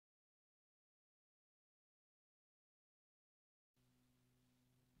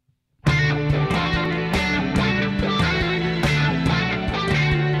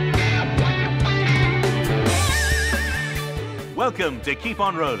Welcome to Keep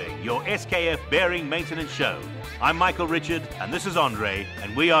On Rolling, your SKF bearing maintenance show. I'm Michael Richard and this is Andre,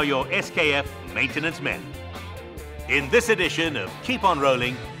 and we are your SKF maintenance men. In this edition of Keep On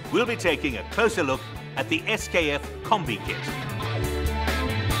Rolling, we'll be taking a closer look at the SKF Combi kit.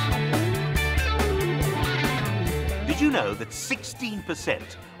 Did you know that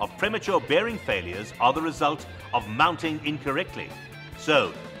 16% of premature bearing failures are the result of mounting incorrectly?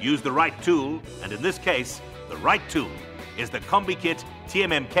 So, use the right tool, and in this case, the right tool is the Combi Kit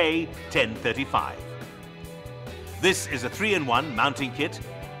TMMK 1035. This is a 3-in-1 mounting kit,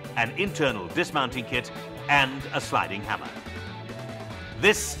 an internal dismounting kit, and a sliding hammer.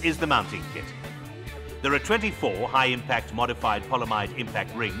 This is the mounting kit. There are 24 high-impact modified polyamide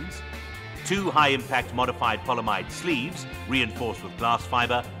impact rings, 2 high-impact modified polyamide sleeves reinforced with glass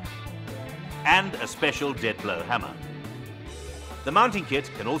fiber, and a special dead blow hammer. The mounting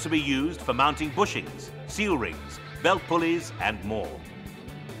kit can also be used for mounting bushings, seal rings, belt pulleys, and more.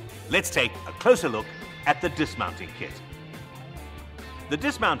 Let's take a closer look at the dismounting kit. The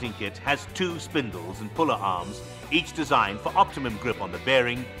dismounting kit has 2 spindles and puller arms, each designed for optimum grip on the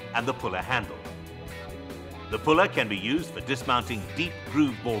bearing and the puller handle. The puller can be used for dismounting deep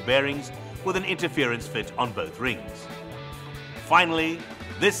groove ball bearings with an interference fit on both rings. Finally,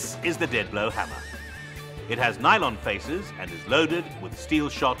 this is the dead blow hammer. It has nylon faces and is loaded with steel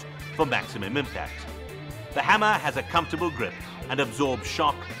shot for maximum impact. The hammer has a comfortable grip and absorbs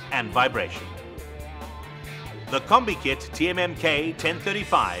shock and vibration. The Combi Kit TMMK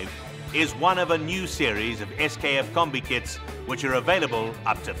 1035 is one of a new series of SKF Combi kits which are available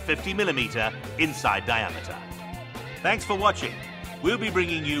up to 50mm inside diameter. Thanks for watching. We'll be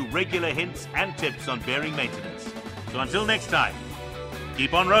bringing you regular hints and tips on bearing maintenance. So until next time,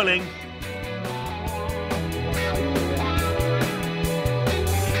 keep on rolling.